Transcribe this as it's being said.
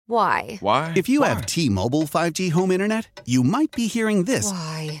Why? Why? If you have T-Mobile 5G home internet, you might be hearing this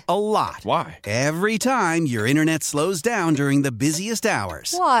Why? a lot. Why? Every time your internet slows down during the busiest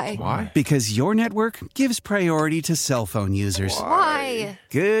hours. Why? Why? Because your network gives priority to cell phone users. Why?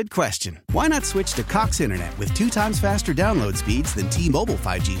 Good question. Why not switch to Cox Internet with 2 times faster download speeds than T-Mobile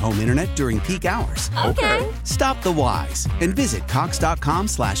 5G home internet during peak hours? Okay. Stop the whys and visit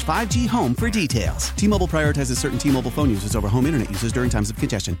cox.com/5G home for details. T-Mobile prioritizes certain T-Mobile phone users over home internet users during times of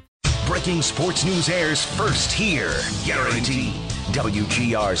congestion. Breaking sports news airs first here. Guaranteed.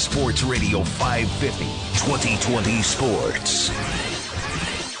 WGR Sports Radio 550. 2020 Sports.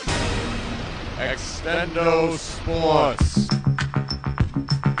 Extendo Sports.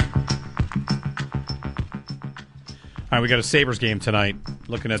 All right, we got a Sabres game tonight.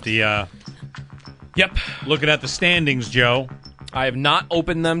 Looking at the looking at the standings, Joe. I have not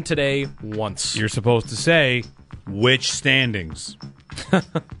opened them today once. You're supposed to say which standings.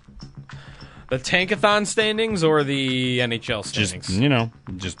 The Tankathon standings or the NHL standings?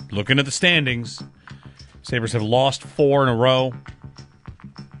 Just looking at the standings. Sabres have lost 4 in a row.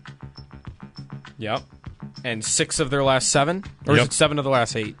 Yep. And 6 of their last 7? Or is it 7 of the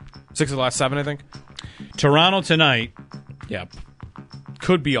last 8? 6 of the last 7, I think? Toronto tonight. Yep.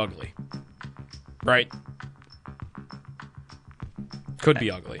 Could be ugly. Right? Could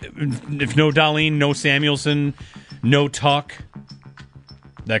be ugly. If no Dahlin, no Samuelson, no Tuck,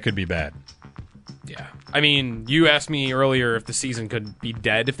 that could be bad. Yeah. I mean, you asked me earlier if the season could be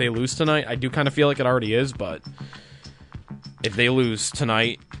dead if they lose tonight. I do kind of feel like it already is, but if they lose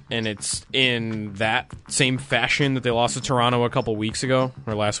tonight and it's in that same fashion that they lost to Toronto a couple weeks ago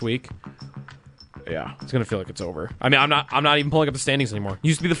or last week, yeah, it's gonna feel like it's over. I mean, I'm not even pulling up the standings anymore. It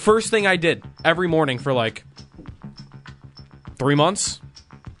used to be the first thing I did every morning for like 3 months,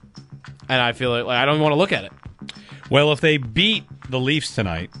 and I feel like I don't even want to look at it. Well, if they beat the Leafs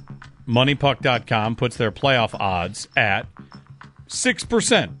tonight, MoneyPuck.com puts their playoff odds at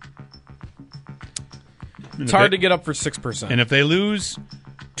 6%. It's hard to get up for 6%. And if they lose,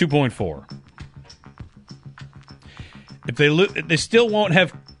 2.4. If they still won't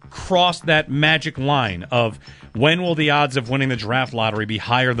have crossed that magic line of when will the odds of winning the draft lottery be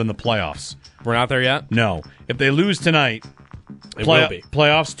higher than the playoffs? We're not there yet? No. If they lose tonight, It will be.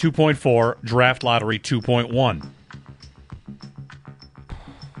 Playoffs 2.4, draft lottery 2.1.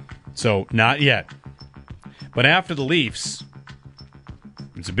 So, not yet. But after the Leafs,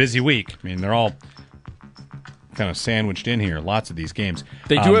 it's a busy week. I mean, they're all kind of sandwiched in here, lots of these games.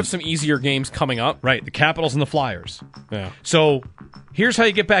 They do have some easier games coming up. Right, the Capitals and the Flyers. Yeah. So, here's how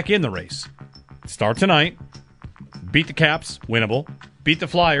you get back in the race. Start tonight. Beat the Caps, winnable. Beat the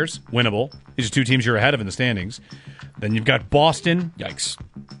Flyers, winnable. These are 2 teams you're ahead of in the standings. Then you've got Boston. Yikes.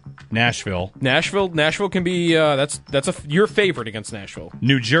 Nashville. Nashville can be your favorite against Nashville.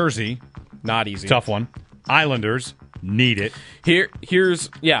 New Jersey. Not easy. Tough one. Islanders. Need it. Here's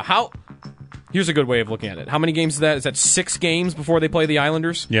a good way of looking at it. How many games is that? Is that 6 games before they play the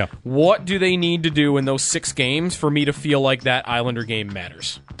Islanders? Yeah. What do they need to do in those 6 games for me to feel like that Islander game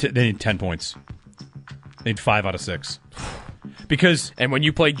matters? They need 10 points. They need 5 out of 6. And when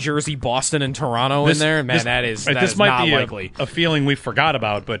you play Jersey, Boston, and Toronto in there, man, that is might not be likely. A feeling we forgot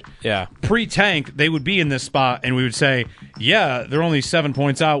about, but yeah. Pre-tank, they would be in this spot, and we would say, yeah, they're only 7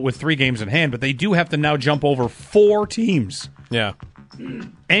 points out with 3 games in hand, but they do have to now jump over 4 teams. Yeah.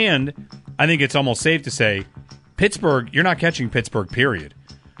 And I think it's almost safe to say, Pittsburgh, you're not catching Pittsburgh, period.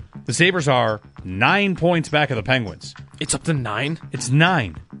 The Sabres are 9 points back of the Penguins. It's up to 9? It's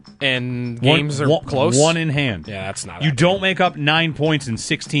 9. And games are close? 1 in hand. Yeah, that's not You don't make up 9 points in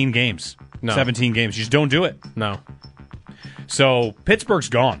 16 games. No. 17 games. You just don't do it. No. So, Pittsburgh's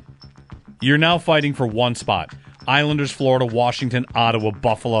gone. You're now fighting for 1 spot. Islanders, Florida, Washington, Ottawa,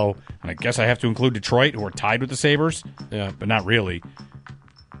 Buffalo, and I guess I have to include Detroit, who are tied with the Sabres. Yeah. But not really.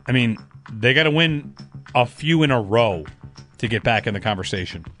 I mean, they got to win a few in a row to get back in the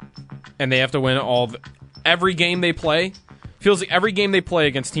conversation. And they have to win every game they play. Feels like every game they play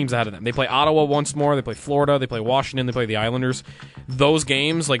against teams ahead of them. They play Ottawa once more. They play Florida. They play Washington. They play the Islanders. Those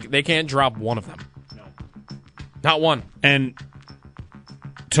games, they can't drop one of them. No. Not one. And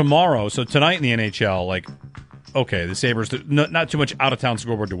tomorrow, so tonight in the NHL, okay, the Sabres, not too much out-of-town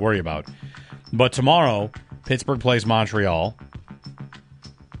scoreboard to worry about. But tomorrow, Pittsburgh plays Montreal.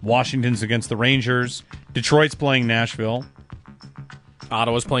 Washington's against the Rangers. Detroit's playing Nashville.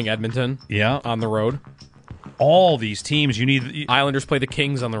 Ottawa's playing Edmonton. Yeah. On the road. All these teams, you need... Islanders play the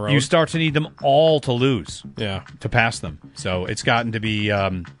Kings on the road. You start to need them all to lose. Yeah. To pass them. So it's gotten to be,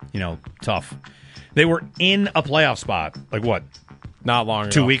 tough. They were in a playoff spot, what? Not long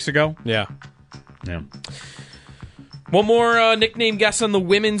ago. 2 weeks ago? Yeah. Yeah. One more nickname guess on the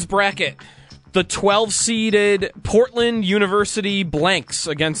women's bracket. The 12-seeded Portland University Blanks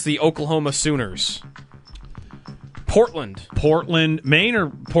against the Oklahoma Sooners. Portland, Maine or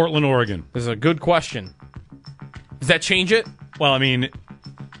Portland, Oregon? This is a good question. Does that change it? Well, I mean,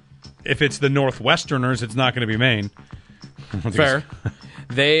 if it's the Northwesterners, it's not going to be Maine. Fair.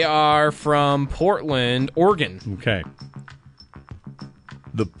 They are from Portland, Oregon. Okay.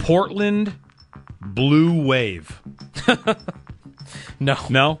 The Portland Blue Wave.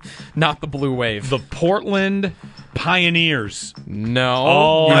 No, not the Blue Wave. The Portland Pioneers. No.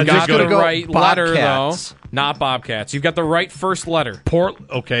 Oh, you got the go right letter, though. Bobcats. Not Bobcats. You've got the right first letter.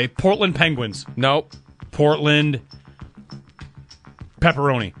 Portland Penguins. Nope. Portland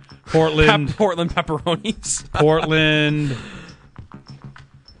Pepperoni. Portland Pepperonis. Portland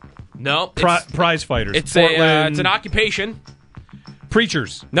Nope. Prize Fighters. It's Portland it's an occupation.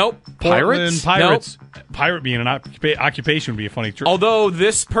 Preachers. Nope. Portland Pirates. Nope. Pirate being an occupation would be a funny trick. Although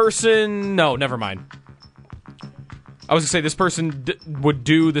this person... No, never mind. I was going to say this person would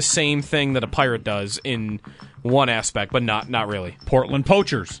do the same thing that a pirate does in one aspect, but not really. Portland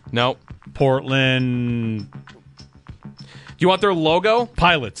Poachers. Nope. Portland Do you want their logo?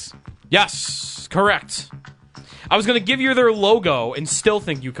 Pilots. Yes, correct. I was going to give you their logo and still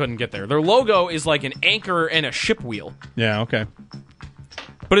think you couldn't get there. Their logo is like an anchor and a ship wheel. Yeah, okay.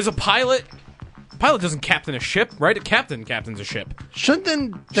 But as a pilot doesn't captain a ship, right? A captains a ship.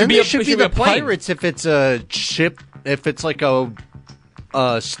 Then be they a- should it be should be the a plane. pirates if it's a ship, if it's like a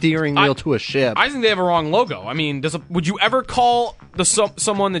steering wheel to a ship. I think they have a wrong logo. I mean, would you ever call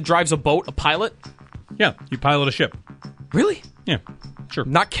someone that drives a boat a pilot? Yeah, you pilot a ship. Really? Yeah, sure.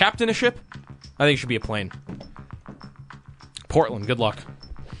 Not captain a ship? I think it should be a plane. Portland, good luck.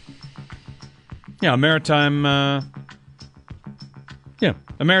 Yeah, a maritime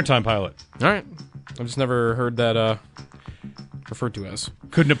pilot. All right. I've just never heard that referred to as.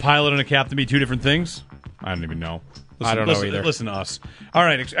 Couldn't a pilot and a captain be two different things? I don't even know. I don't know either. Listen to us. All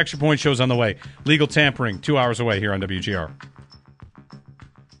right, Extra Point show's on the way. Legal tampering, 2 hours away here on WGR.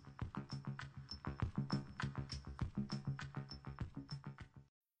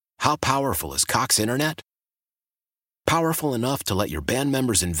 How powerful is Cox Internet? Powerful enough to let your band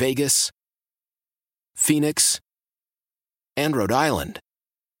members in Vegas, Phoenix, and Rhode Island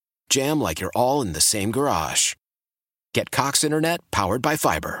jam like you're all in the same garage. Get Cox Internet powered by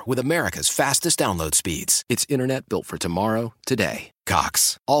fiber with America's fastest download speeds. It's internet built for tomorrow, today.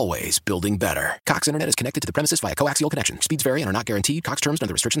 Cox, always building better. Cox Internet is connected to the premises via coaxial connection. Speeds vary and are not guaranteed. Cox terms and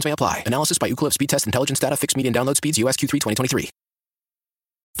other restrictions may apply. Analysis by Ookla of Speed Test Intelligence Data. Fixed median download speeds. US Q3 2023.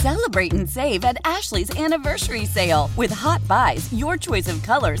 Celebrate and save at Ashley's Anniversary Sale. With Hot Buys, your choice of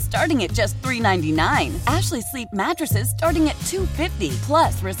colors starting at just $3.99. Ashley Sleep mattresses starting at $2.50.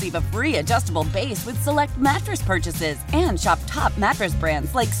 Plus, receive a free adjustable base with select mattress purchases. And shop top mattress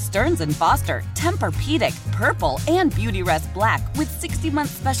brands like Stearns & Foster, Tempur-Pedic, Purple, and Beautyrest Black with 60-month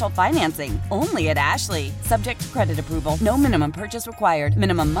special financing. Only at Ashley. Subject to credit approval. No minimum purchase required.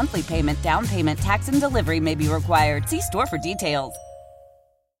 Minimum monthly payment, down payment, tax, and delivery may be required. See store for details.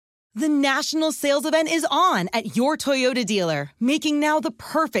 The national sales event is on at your Toyota dealer, making now the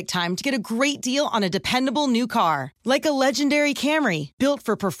perfect time to get a great deal on a dependable new car. Like a legendary Camry, built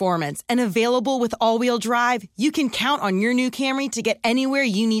for performance and available with all-wheel drive, you can count on your new Camry to get anywhere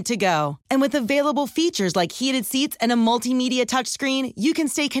you need to go. And with available features like heated seats and a multimedia touchscreen, you can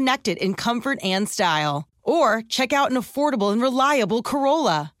stay connected in comfort and style. Or check out an affordable and reliable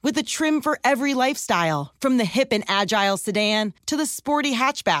Corolla with a trim for every lifestyle. From the hip and agile sedan to the sporty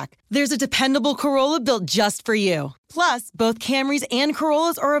hatchback, there's a dependable Corolla built just for you. Plus, both Camrys and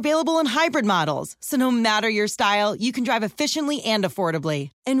Corollas are available in hybrid models, so no matter your style, you can drive efficiently and affordably.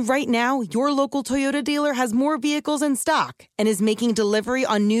 And right now, your local Toyota dealer has more vehicles in stock and is making delivery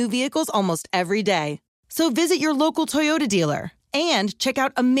on new vehicles almost every day. So visit your local Toyota dealer. And check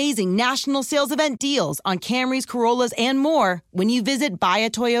out amazing national sales event deals on Camrys, Corollas, and more when you visit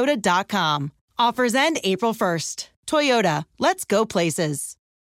buyatoyota.com. Offers end April 1st. Toyota, let's go places.